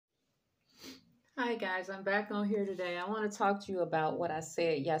Hi guys, I'm back on here today. I want to talk to you about what I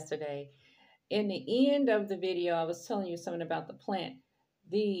said yesterday. In the end of the video, I was telling you something about the plant.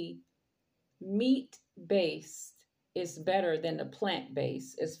 The meat based is better than the plant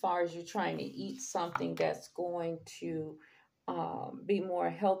based as far as you're trying to eat something that's going to be more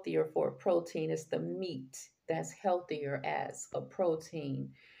healthier for a protein. It's the meat that's healthier as a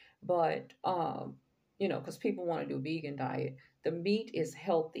protein. But, because people want to do vegan diet, the meat is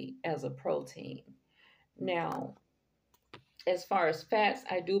healthy as a protein. Now, as far as fats,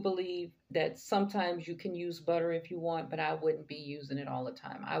 I do believe that sometimes you can use butter if you want, but I wouldn't be using it all the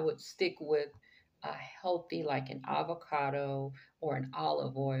time. I would stick with a healthy, like an avocado or an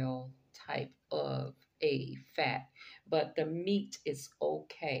olive oil type of a fat. But the meat is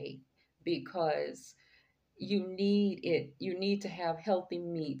okay because you need to have healthy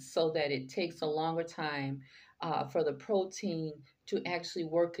meat so that it takes a longer time for the protein to actually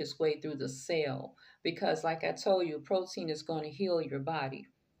work its way through the cell, because like I told you, protein is going to heal your body.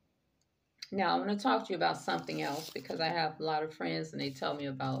 Now I'm going to talk to you about something else, because I have a lot of friends and they tell me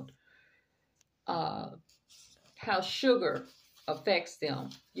about uh, how sugar affects them.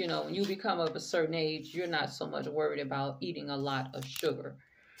 When you become of a certain age, you're not so much worried about eating a lot of sugar.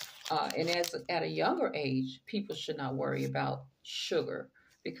 And as at a younger age, people should not worry about sugar,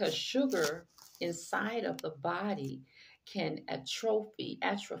 because sugar inside of the body can atrophy,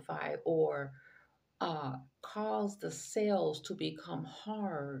 or cause the cells to become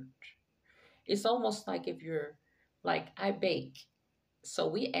hard. It's almost like if you're like I bake. So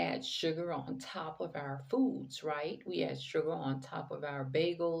we add sugar on top of our foods, right? We add sugar on top of our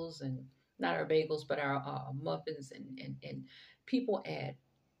bagels, and not our bagels, but our muffins, and people add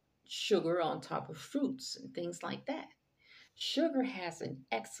sugar on top of fruits and things like that. Sugar has an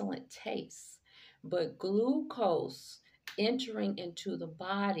excellent taste, but glucose entering into the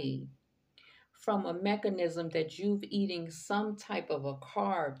body from a mechanism that you've eating some type of a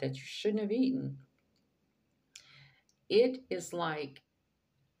carb that you shouldn't have eaten, it is like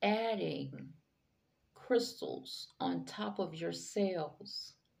adding crystals on top of your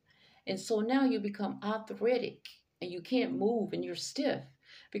cells. And so now you become arthritic and you can't move and you're stiff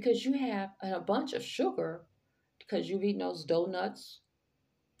because you have a bunch of sugar, because you've eaten those donuts.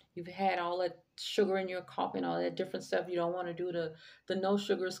 You've had all that sugar in your coffee and all that different stuff. You don't want to do the no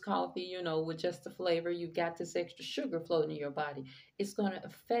sugars coffee, with just the flavor. You've got this extra sugar floating in your body. It's going to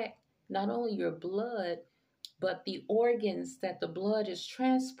affect not only your blood, but the organs that the blood is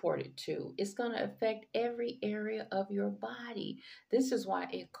transported to. It's going to affect every area of your body. This is why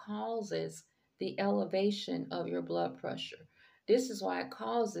it causes the elevation of your blood pressure. This is why it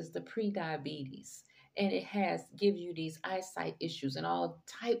causes the prediabetes. And it gives you these eyesight issues and all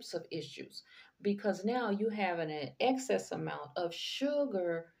types of issues, because now you have an excess amount of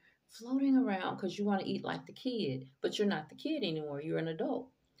sugar floating around because you want to eat like the kid, but you're not the kid anymore. You're an adult,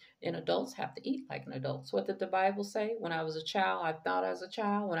 and adults have to eat like an adult. So what did the Bible say? When I was a child, I thought as a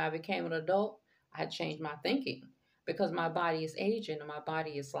child. When I became an adult, I changed my thinking, because my body is aging and my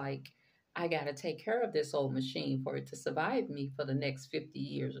body is like, I got to take care of this old machine for it to survive me for the next 50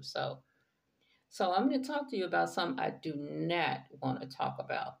 years or so. So I'm going to talk to you about something I do not want to talk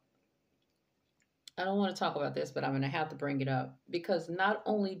about. I don't want to talk about this, but I'm going to have to bring it up, because not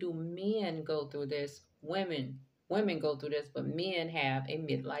only do men go through this, women go through this, but men have a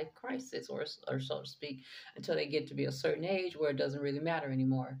midlife crisis, or so to speak, until they get to be a certain age where it doesn't really matter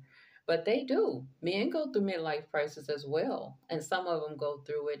anymore. But they do. Men go through midlife crisis as well, and some of them go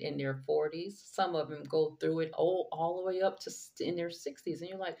through it in their 40s. Some of them go through it all the way up to in their 60s, and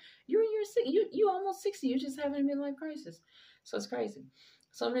you're like, you're in your you almost 60, you're just having a midlife crisis. So it's crazy.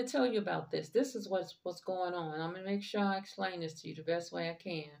 So I'm going to tell you about this. This is what's going on. I'm going to make sure I explain this to you the best way I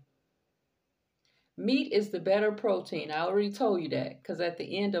can. Meat is the better protein. I already told you that, because at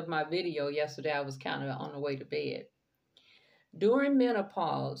the end of my video yesterday, I was kind of on the way to bed. During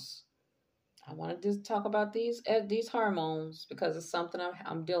menopause, I wanted to talk about these hormones because it's something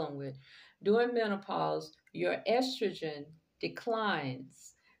I'm dealing with. During menopause, your estrogen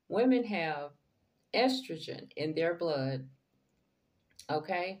declines. Women have estrogen in their blood,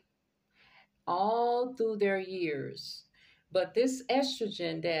 okay, all through their years. But this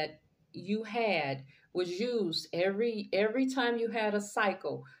estrogen that you had was used every time you had a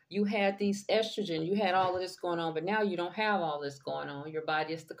cycle. You had these estrogen, you had all of this going on, but now you don't have all this going on. Your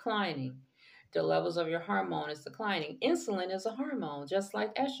body is declining. The levels of your hormone is declining. Insulin is a hormone, just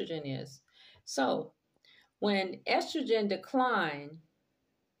like estrogen is. So when estrogen decline,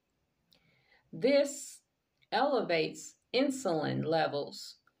 this elevates insulin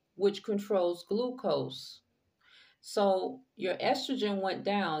levels, which controls glucose. So your estrogen went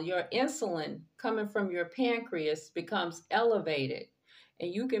down, your insulin coming from your pancreas becomes elevated,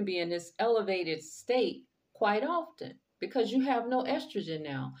 and you can be in this elevated state quite often because you have no estrogen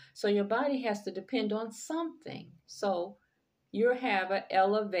now. So your body has to depend on something. So you have an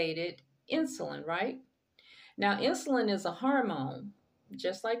elevated insulin, right? Now, insulin is a hormone,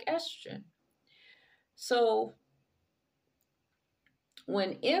 just like estrogen. So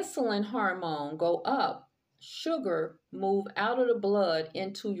when insulin hormone go up, sugar move out of the blood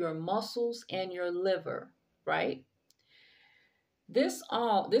into your muscles and your liver, right? This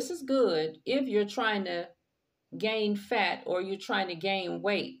is good if you're trying to gain fat or you're trying to gain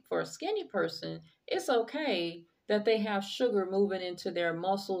weight. For a skinny person, it's okay that they have sugar moving into their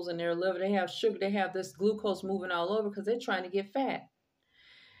muscles and their liver. They have sugar, they have this glucose moving all over because they're trying to get fat.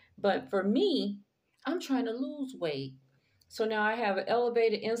 But for me, I'm trying to lose weight. So now I have an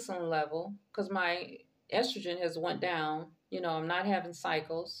elevated insulin level because my estrogen has went down. I'm not having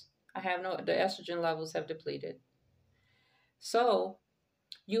cycles. The estrogen levels have depleted. So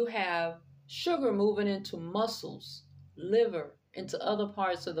you have sugar moving into muscles, liver, into other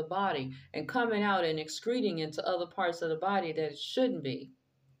parts of the body, and coming out and excreting into other parts of the body that it shouldn't be.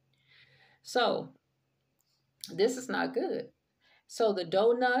 So this is not good. So the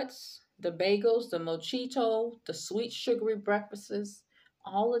donuts, the bagels, the mochito, the sweet sugary breakfasts,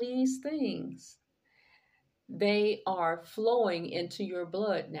 all of these things, they are flowing into your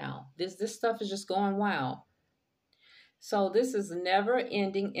blood now. This stuff is just going wild. So this is never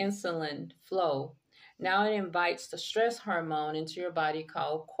ending insulin flow. Now it invites the stress hormone into your body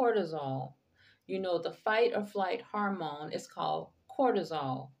called cortisol. The fight or flight hormone is called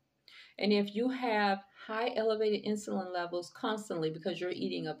cortisol. And if you have high elevated insulin levels constantly because you're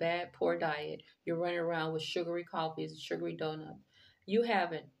eating a bad, poor diet, you're running around with sugary coffees, sugary donuts, you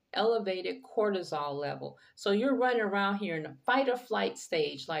have an elevated cortisol level. So you're running around here in a fight or flight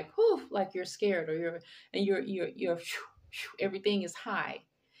stage, like like you're scared, or you're everything is high.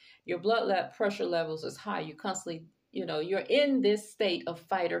 Your blood pressure levels is high. You constantly, you're in this state of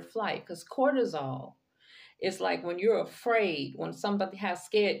fight or flight because cortisol, it's like when you're afraid, when somebody has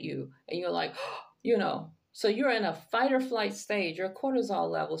scared you and you're like, so you're in a fight or flight stage. Your cortisol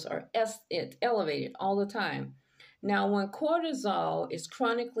levels are elevated all the time. Now, when cortisol is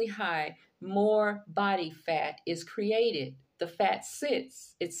chronically high, more body fat is created. The fat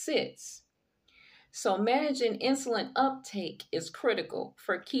sits. So managing insulin uptake is critical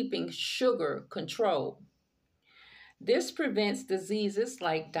for keeping sugar control. This prevents diseases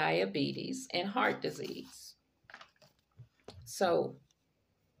like diabetes and heart disease. So,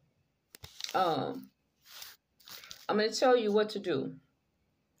 I'm going to tell you what to do.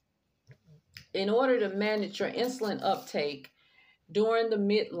 In order to manage your insulin uptake during the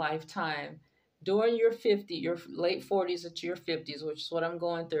midlife time, during your late 40s into your 50s, which is what I'm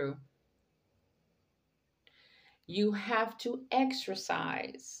going through, you have to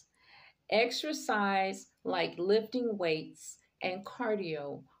exercise. Exercise like lifting weights and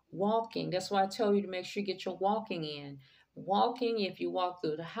cardio, walking. That's why I tell you to make sure you get your walking in. Walking, if you walk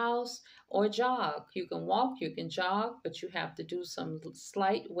through the house, or jog. You can walk, you can jog, but you have to do some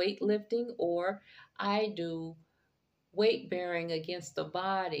slight weightlifting, or I do weight bearing against the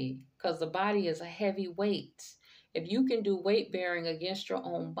body because the body is a heavy weight. If you can do weight bearing against your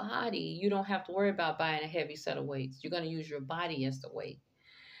own body, you don't have to worry about buying a heavy set of weights. You're going to use your body as the weight.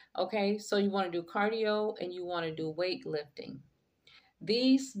 Okay, so you want to do cardio and you want to do weightlifting.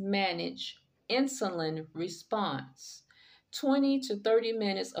 These manage insulin response. 20 to 30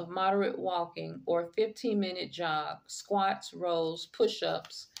 minutes of moderate walking or 15-minute jog, squats, rows,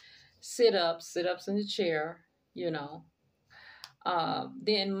 push-ups, sit-ups in the chair,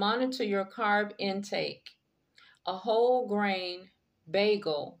 Then monitor your carb intake. A whole grain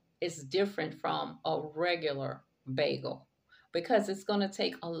bagel is different from a regular bagel because it's going to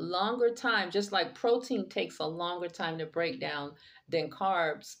take a longer time, just like protein takes a longer time to break down than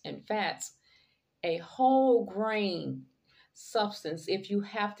carbs and fats. A whole grain substance, if you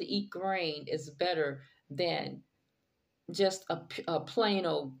have to eat grain, is better than just a plain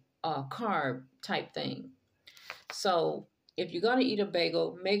old carb type thing. So if you're going to eat a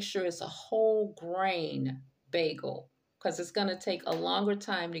bagel, make sure it's a whole grain bagel because it's going to take a longer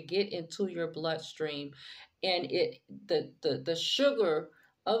time to get into your bloodstream, and the sugar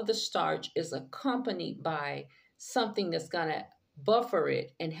of the starch is accompanied by something that's going to buffer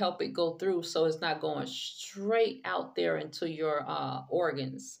it and help it go through so it's not going straight out there into your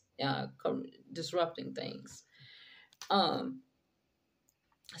organs, disrupting things.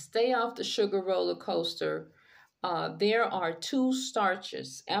 Stay off the sugar roller coaster. There are two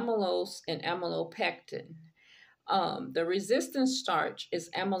starches, amylose and amylopectin. The resistant starch is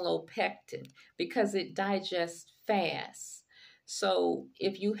amylopectin because it digests fast. So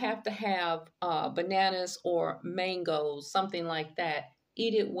if you have to have bananas or mangoes, something like that,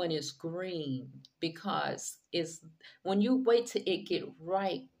 eat it when it's green because it's when you wait till it get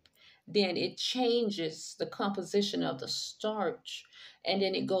ripe, then it changes the composition of the starch and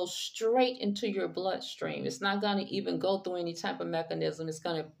then it goes straight into your bloodstream. It's not going to even go through any type of mechanism. It's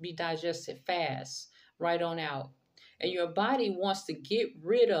going to be digested fast, right on out. And your body wants to get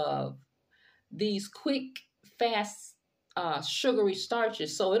rid of these quick, fast, sugary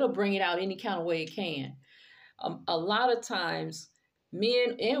starches, so it'll bring it out any kind of way it can. A lot of times,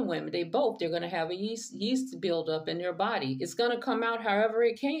 men and women, they're going to have a yeast build up in their body. It's going to come out however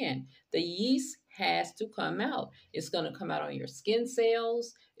it can. The yeast has to come out. It's going to come out on your skin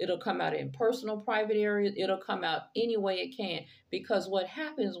cells. It'll come out in personal private areas. It'll come out any way it can, because what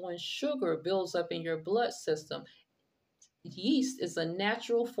happens when sugar builds up in your blood system, yeast is a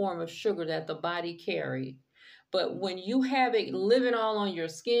natural form of sugar that the body carries. But when you have it living all on your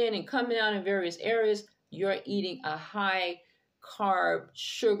skin and coming out in various areas, you're eating a high carb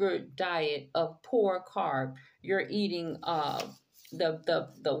sugar diet of poor carb. You're eating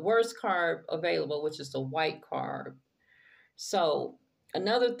the worst carb available, which is the white carb. So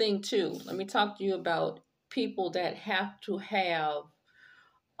another thing too, let me talk to you about people that have to have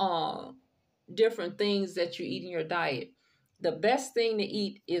um, different things that you eat in your diet. The best thing to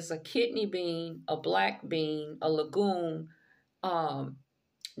eat is a kidney bean, a black bean, a legume. Um,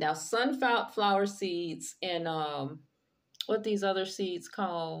 Now, sunflower seeds and what these other seeds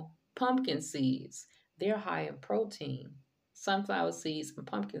call pumpkin seeds, they're high in protein. Sunflower seeds and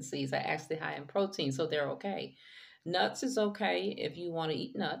pumpkin seeds are actually high in protein, so they're okay. Nuts is okay if you want to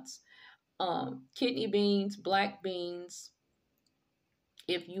eat nuts. Kidney beans, black beans.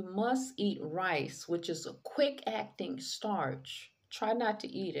 If you must eat rice, which is a quick acting starch, try not to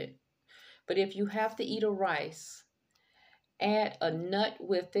eat it. But if you have to eat a rice, add a nut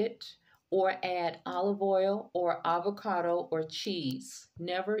with it, or add olive oil or avocado or cheese.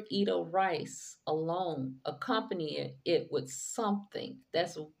 Never eat a rice alone. Accompany it with something.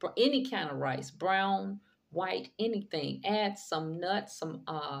 That's any kind of rice, brown, white, anything. Add some nuts, some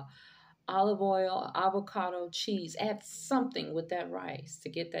olive oil, avocado, cheese. Add something with that rice to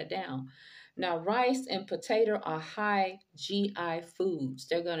get that down. Now, rice and potato are high GI foods.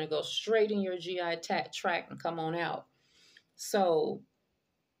 They're going to go straight in your GI tract and come on out. So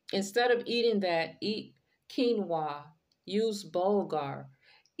instead of eating that, eat quinoa, use bulgar,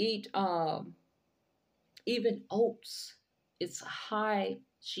 eat even oats. It's a high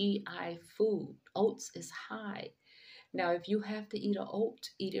GI food. Oats is high. Now, if you have to eat an oat,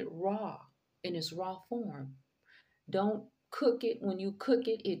 eat it raw in its raw form. Don't cook it. When you cook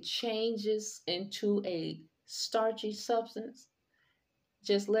it, it changes into a starchy substance.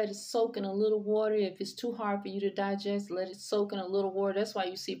 Just let it soak in a little water. If it's too hard for you to digest, let it soak in a little water. That's why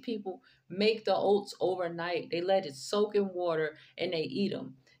you see people make the oats overnight. They let it soak in water and they eat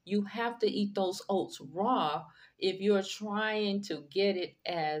them. You have to eat those oats raw if you're trying to get it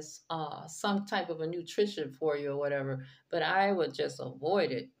as some type of a nutrition for you or whatever. But I would just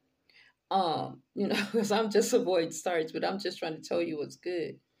avoid it. Because I'm just avoiding starch, but I'm just trying to tell you what's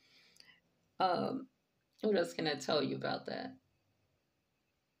good. What else can I tell you about that?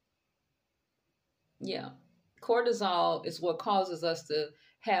 Yeah. Cortisol is what causes us to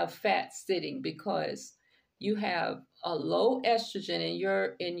have fat sitting because you have a low estrogen in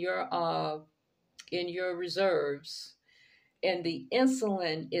your reserves, and the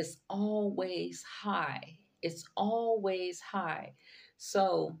insulin is always high. It's always high.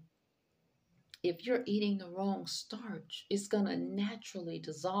 So if you're eating the wrong starch, it's going to naturally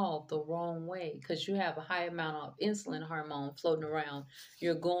dissolve the wrong way because you have a high amount of insulin hormone floating around.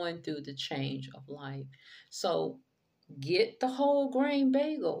 You're going through the change of life. So get the whole grain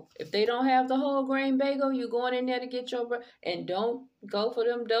bagel. If they don't have the whole grain bagel, you're going in there to get and don't go for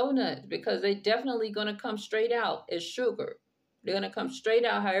them donuts because they definitely going to come straight out as sugar. They're going to come straight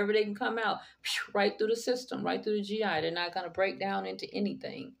out however they can come out, right through the system, right through the GI. They're not going to break down into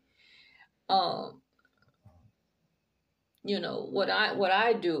anything. Um, what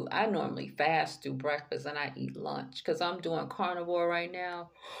I do, I normally fast through breakfast and I eat lunch because I'm doing carnivore right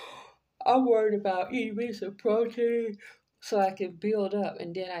now. I'm worried about eating me some protein so I can build up,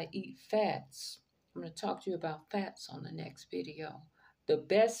 and then I eat fats. I'm going to talk to you about fats on the next video. The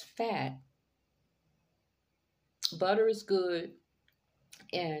best fat, butter is good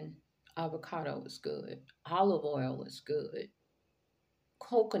and avocado is good. Olive oil is good.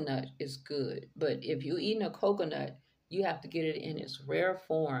 Coconut is good, but if you're eating a coconut, you have to get it in its rare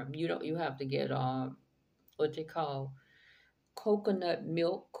form. You have to get what they call coconut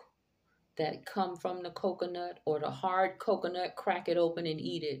milk that come from the coconut, or the hard coconut, crack it open and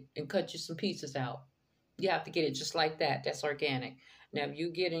eat it and cut you some pieces out. You have to get it just like that. That's organic. Now, if you're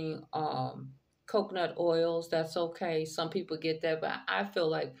getting coconut oils, that's okay. Some people get that, but I feel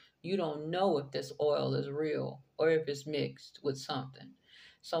like you don't know if this oil is real or if it's mixed with something.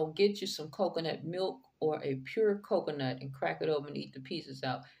 So get you some coconut milk or a pure coconut and crack it open and eat the pieces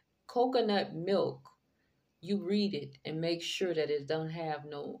out. Coconut milk, you read it and make sure that it don't have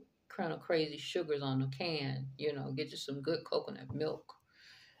no kind of crazy sugars on the can. Get you some good coconut milk,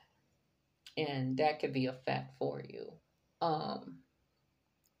 and that could be a fat for you. um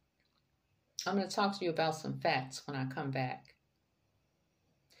I'm going to talk to you about some fats when I come back,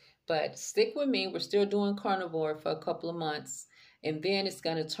 but stick with me. We're still doing carnivore for a couple of months, and then it's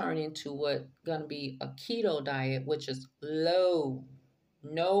going to turn into what going to be a keto diet, which is low,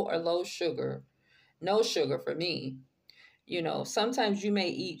 no or low sugar, no sugar for me. Sometimes you may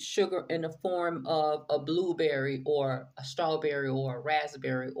eat sugar in the form of a blueberry or a strawberry or a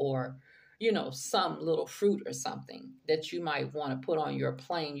raspberry, or, some little fruit or something that you might want to put on your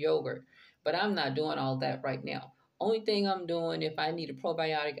plain yogurt. But I'm not doing all that right now. Only thing I'm doing, if I need a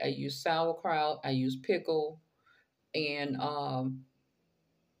probiotic, I use sauerkraut, I use pickle, and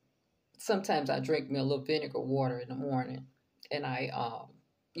sometimes I drink me a little vinegar water in the morning, and I,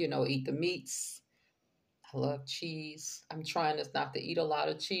 eat the meats. I love cheese. I'm trying not to eat a lot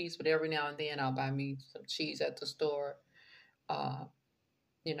of cheese, but every now and then I'll buy me some cheese at the store. Uh,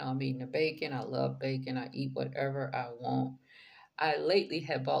 I'm eating the bacon. I love bacon. I eat whatever I want. I lately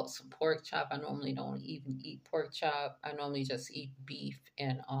have bought some pork chop. I normally don't even eat pork chop. I normally just eat beef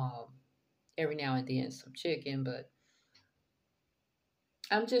and every now and then some chicken, but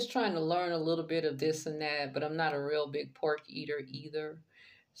I'm just trying to learn a little bit of this and that, but I'm not a real big pork eater either.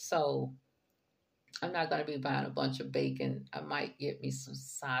 So I'm not going to be buying a bunch of bacon. I might get me some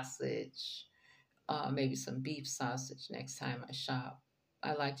sausage, maybe some beef sausage next time I shop.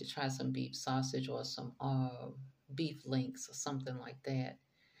 I like to try some beef sausage or some beef links or something like that.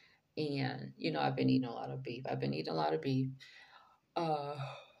 And, I've been eating a lot of beef. I've been eating a lot of beef. Uh,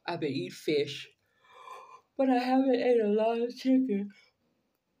 I've been eating fish, but I haven't ate a lot of chicken.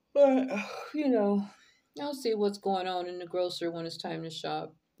 But, I'll see what's going on in the grocery when it's time to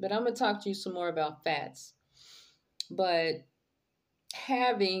shop. But I'm going to talk to you some more about fats. But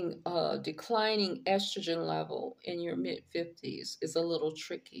having a declining estrogen level in your mid 50s is a little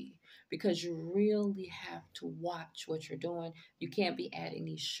tricky, because you really have to watch what you're doing. You can't be adding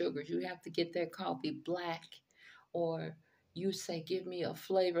these sugars. You have to get that coffee black, or you say, give me a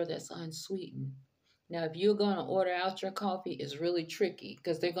flavor that's unsweetened. Now, if you're going to order out your coffee, it's really tricky,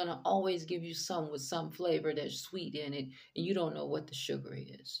 because they're going to always give you some with some flavor that's sweet in it, and you don't know what the sugar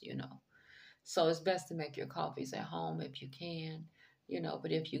is. So it's best to make your coffees at home if you can,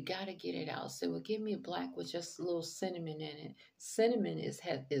 but if you got to get it out, say, well, give me a black with just a little cinnamon in it. Cinnamon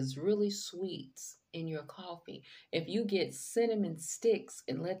is really sweet in your coffee. If you get cinnamon sticks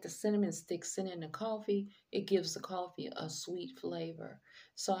and let the cinnamon sticks sit in the coffee, it gives the coffee a sweet flavor.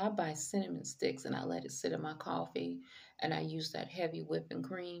 So I buy cinnamon sticks and I let it sit in my coffee, and I use that heavy whipping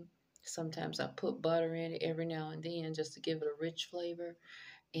cream. Sometimes I put butter in it every now and then just to give it a rich flavor.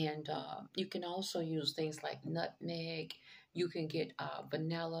 And you can also use things like nutmeg. You can get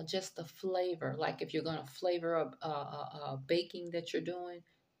vanilla, just the flavor. Like if you're going to flavor a baking that you're doing,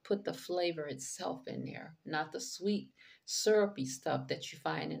 put the flavor itself in there, not the sweet, syrupy stuff that you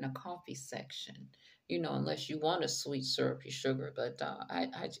find in a coffee section. Unless you want a sweet, syrupy sugar. But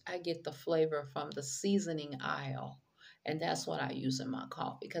I get the flavor from the seasoning aisle, and that's what I use in my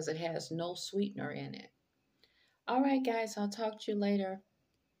coffee because it has no sweetener in it. All right, guys, I'll talk to you later.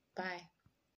 Bye.